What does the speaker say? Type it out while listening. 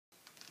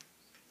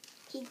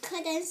He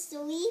couldn't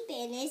sleep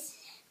in his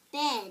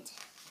bed.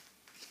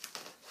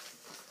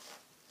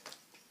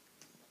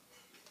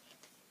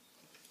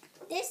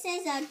 This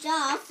is a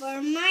job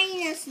for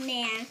minus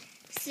man,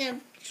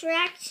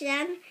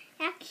 subtraction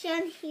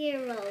action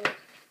hero.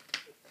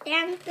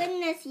 Thank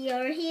goodness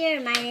you're here,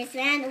 minus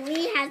man.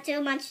 We have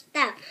too much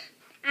stuff.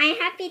 I'm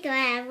happy to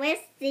have with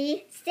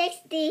the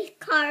 60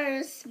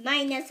 cars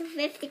minus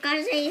 50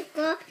 cars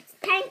equals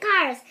 10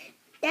 cars.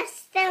 That's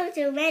still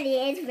too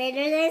many. It's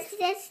better than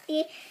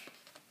 60.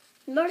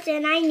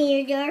 Morton, I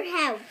need your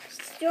help.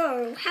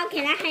 Sure, how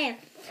can I help?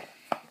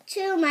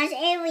 Too much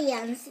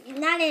aliens.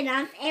 Not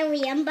enough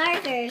alien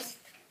burgers.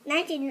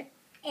 19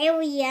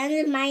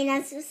 aliens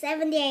minus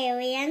 70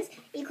 aliens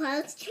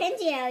equals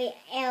 20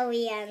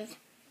 aliens.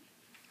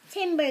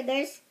 10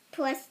 burgers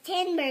plus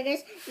 10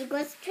 burgers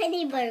equals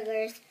 20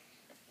 burgers.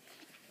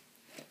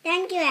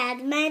 Thank you,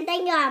 admin.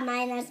 Thank you,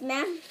 minus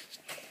man.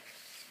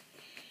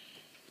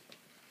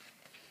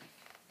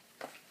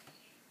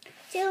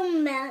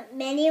 Too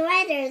many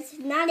letters,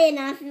 not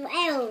enough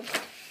L's.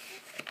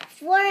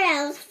 4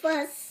 L's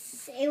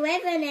plus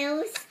 11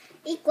 L's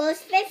equals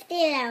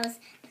 50 L's.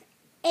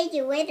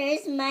 80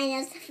 letters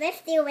minus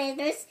 50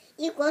 letters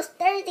equals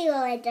 30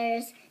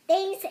 letters.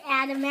 Thanks,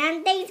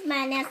 admin. Thanks,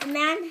 minus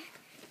man.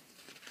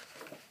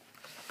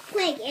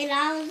 Quick,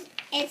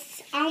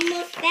 it's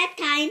almost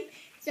bedtime,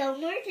 so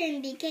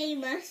Morton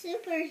became a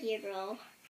superhero.